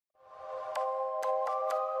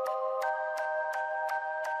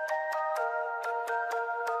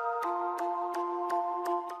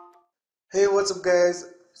Hey, what's up guys?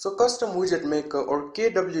 So Kustom Widget Maker or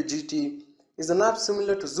KWGT is an app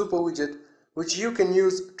similar to Super Widget which you can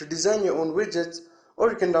use to design your own widgets, or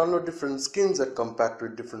you can download different skins that come packed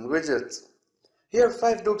with different widgets. Here are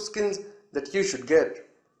 5 dope skins that you should get.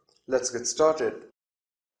 Let's get started.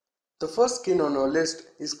 The first skin on our list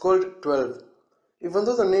is called 12. Even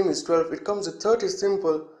though the name is 12, it comes with 30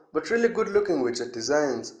 simple but really good looking widget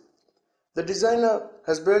designs. The designer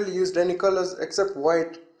has barely used any colors except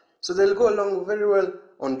white, so they'll go along very well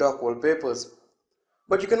on dark wallpapers.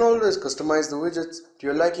 But you can always customize the widgets to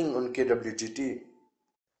your liking on KWGT.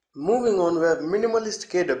 Moving on, we have Minimalist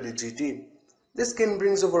KWGT. This skin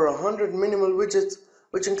brings over 100 minimal widgets,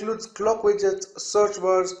 which includes clock widgets, search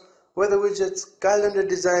bars, weather widgets, calendar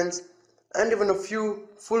designs, and even a few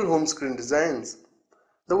full home screen designs.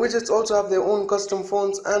 The widgets also have their own custom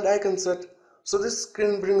fonts and icon set, so this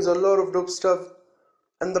skin brings a lot of dope stuff.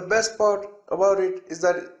 And the best part about it is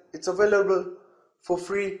that it's available for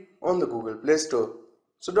free on the Google Play Store.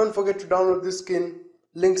 So don't forget to download this skin,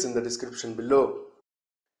 links in the description below.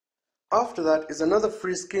 After that is another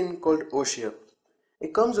free skin called Oshia.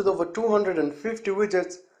 It comes with over 250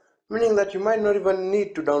 widgets, meaning that you might not even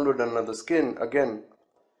need to download another skin again.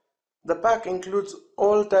 The pack includes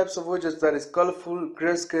all types of widgets, that is colorful,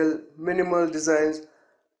 grayscale, minimal designs,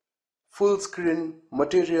 full screen,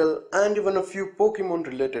 material, and even a few Pokemon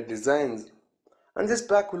related designs. And this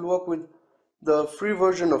pack will work with the free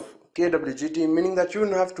version of KWGT, meaning that you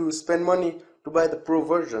don't have to spend money to buy the pro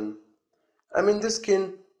version. I mean, this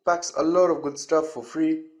skin packs a lot of good stuff for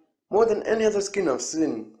free, more than any other skin I've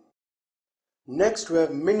seen. Next we have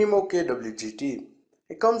Minimo KWGT.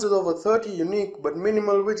 It comes with over 30 unique but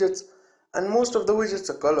minimal widgets, and most of the widgets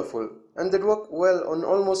are colorful and they work well on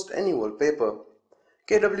almost any wallpaper.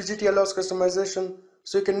 KWGT allows customization,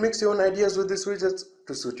 so you can mix your own ideas with these widgets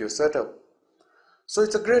to suit your setup. So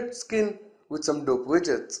it's a great skin with some dope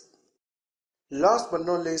widgets. Last but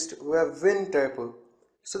not least, we have WinTypo.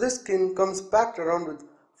 So this skin comes packed around with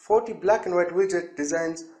 40 black and white widget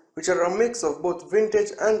designs, which are a mix of both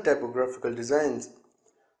vintage and typographical designs.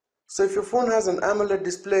 So if your phone has an AMOLED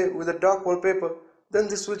display with a dark wallpaper, then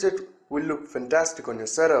this widget will look fantastic on your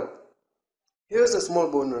setup. Here's a small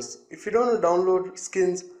bonus. If you don't want to download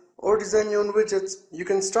skins or design your own widgets, you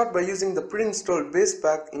can start by using the pre-installed base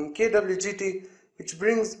pack in KWGT, which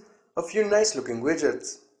brings a few nice looking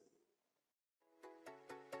widgets.